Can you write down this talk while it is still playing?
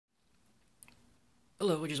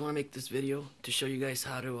Hello, I just want to make this video to show you guys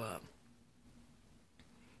how to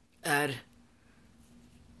add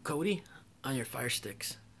Kodi on your Fire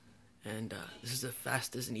Sticks. And this is the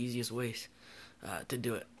fastest and easiest ways to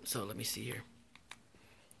do it. So let me see here.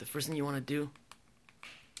 The first thing you want to do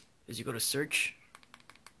is you go to search.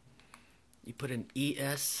 You put in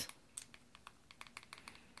ES.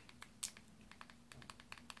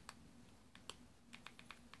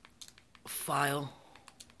 File.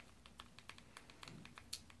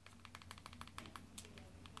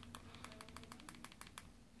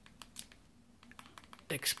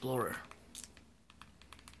 Explorer.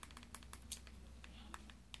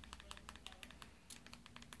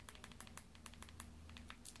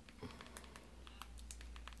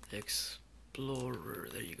 Explorer,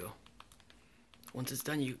 there you go. Once it's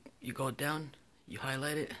done, you go down, you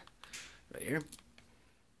highlight it right here,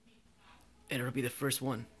 and it'll be the first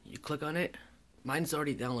one. You click on it. Mine's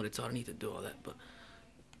already downloaded, so I don't need to do all that, but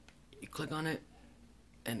you click on it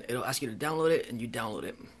and it'll ask you to download it, and you download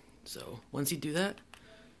it. So once you do that,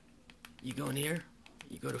 you go in here,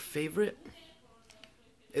 you go to favorite.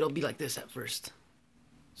 It'll be like this at first.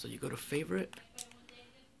 So you go to favorite,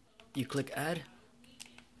 you click add.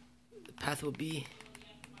 The path will be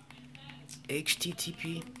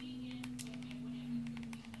HTTP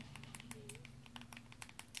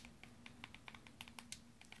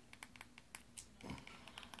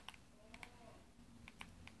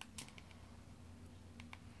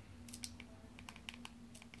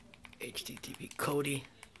Kodi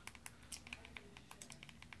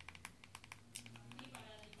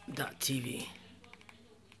 .tv.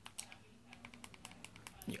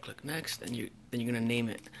 You click next, and then you're gonna name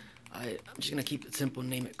it. I'm just gonna keep it simple.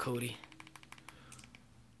 Name it Kodi.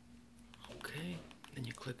 Okay. Then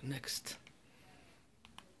you click next.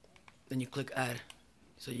 Then you click add.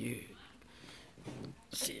 So you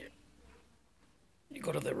see it. You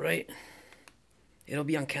go to the right. It'll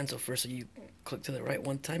be on cancel first, so you click to the right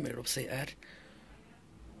one time, and it'll say add.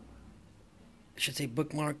 It should say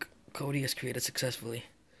bookmark Kodi is created successfully.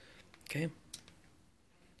 Okay.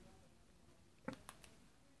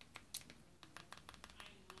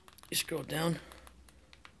 You scroll down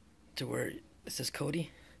to where it says Kodi.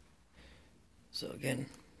 So again,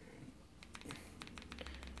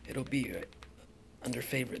 it'll be right under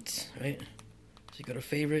favorites, right? So you go to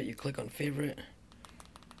favorite, you click on favorite.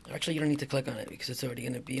 Actually, you don't need to click on it because it's already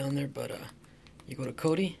going to be on there, but you go to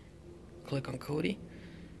Kodi, click on Kodi,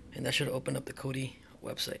 and that should open up the Kodi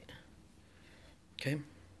website. Okay.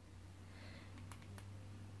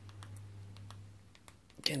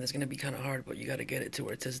 Again, that's going to be kind of hard, but you got to get it to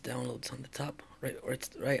where it says downloads on the top, right, or it's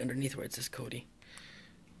right underneath where it says Kodi.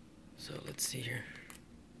 So let's see here.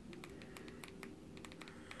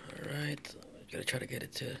 Alright, you got to try to get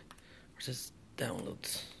it to where it says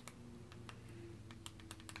downloads.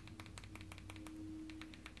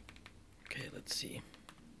 Okay, let's see.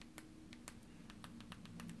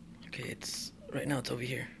 Okay, it's right now it's over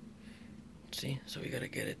here. See? So we gotta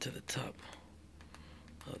get it to the top.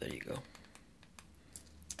 Oh, there you go.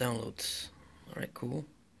 Downloads. Alright, cool.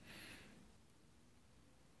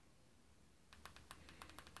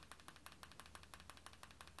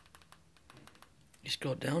 You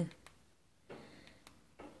scroll down.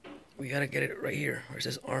 We gotta get it right here where it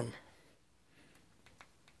says ARM.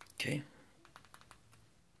 Okay.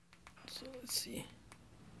 So let's see.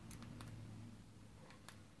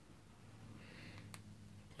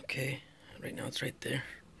 Okay, right now it's right there.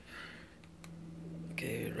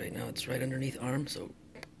 Okay, right now it's right underneath ARM, so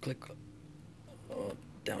click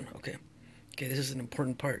down. Okay. Okay, this is an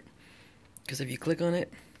important part, because if you click on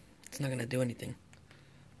it, it's not going to do anything.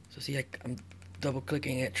 So see, I'm double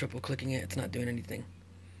clicking it, triple clicking it, it's not doing anything.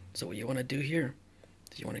 So what you want to do here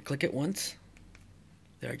is you want to click it once.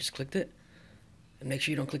 There, I just clicked it. And make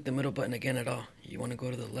sure you don't click the middle button again at all. You want to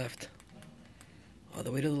go to the left. All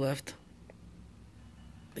the way to the left.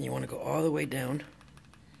 Then you want to go all the way down.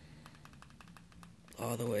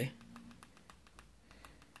 All the way.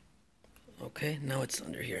 Okay, now it's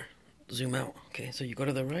under here. Zoom out. Okay, so you go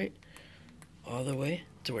to the right. All the way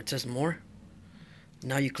to where it says more.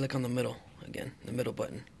 Now you click on the middle again. The middle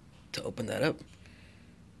button to open that up.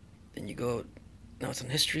 Then you go, now it's in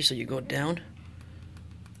history, so you go down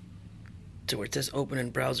to where it says open in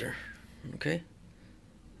browser. Okay,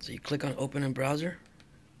 so you click on open in browser.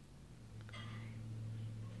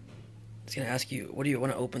 It's gonna ask you, what do you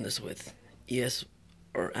want to open this with, ES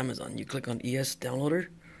or Amazon? You click on ES downloader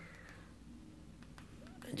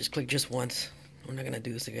and just click just once. We're not gonna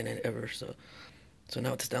do this again ever. So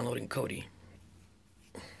now it's downloading Kodi.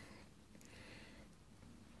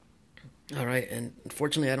 All right, and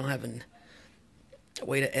unfortunately I don't have a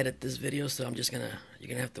way to edit this video, so you're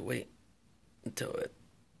gonna have to wait until it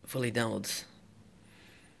fully downloads.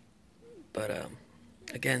 But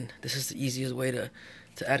again, this is the easiest way to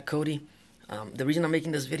add Kodi. The reason I'm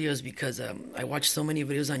making this video is because I watched so many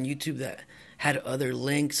videos on YouTube that had other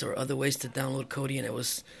links or other ways to download Kodi, and it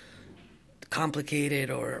was complicated,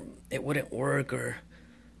 or it wouldn't work, or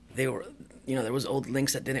there was old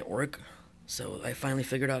links that didn't work. So I finally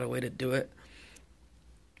figured out a way to do it,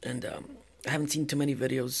 and I haven't seen too many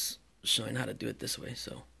videos showing how to do it this way.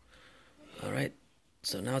 So alright,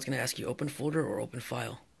 so now it's gonna ask you open folder or open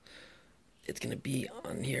file. It's gonna be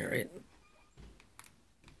on here, right?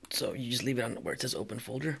 So you just leave it on where it says open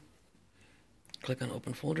folder. Click on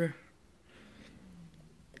open folder.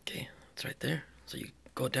 Okay, it's right there. So you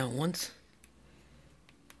go down once,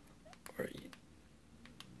 or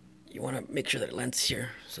you want to make sure that it lands here.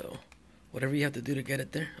 So whatever you have to do to get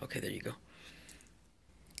it there. Okay, there you go.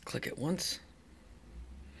 Click it once.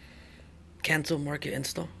 Cancel market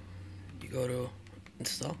install. You go to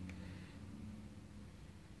install.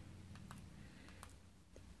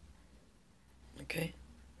 Okay.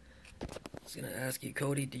 It's going to ask you,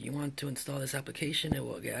 Kodi, do you want to install this application? It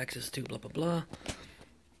will get access to blah, blah, blah.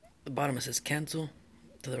 The bottom it says cancel.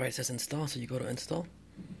 To the right it says install, so you go to install.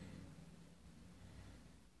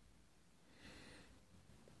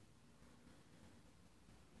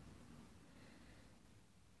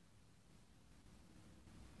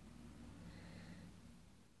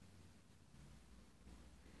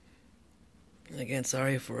 Again,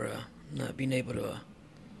 sorry for not being able to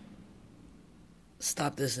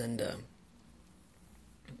stop this and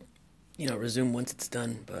resume once it's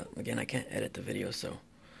done. But again, I can't edit the video, so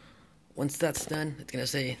once that's done, it's gonna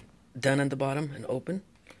say done at the bottom and open.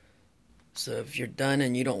 So if you're done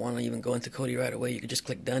and you don't want to even go into Kodi right away, you can just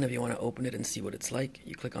click done. If you want to open it and see what it's like,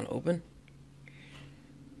 you click on open,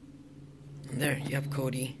 and there you have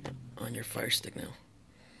Kodi on your Fire Stick now.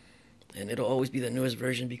 And it'll always be the newest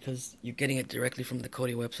version because you're getting it directly from the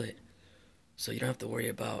Kodi website. So you don't have to worry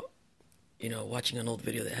about, watching an old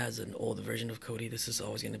video that has an old version of Kodi. This is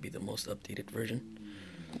always going to be the most updated version.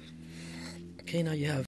 Okay, now you have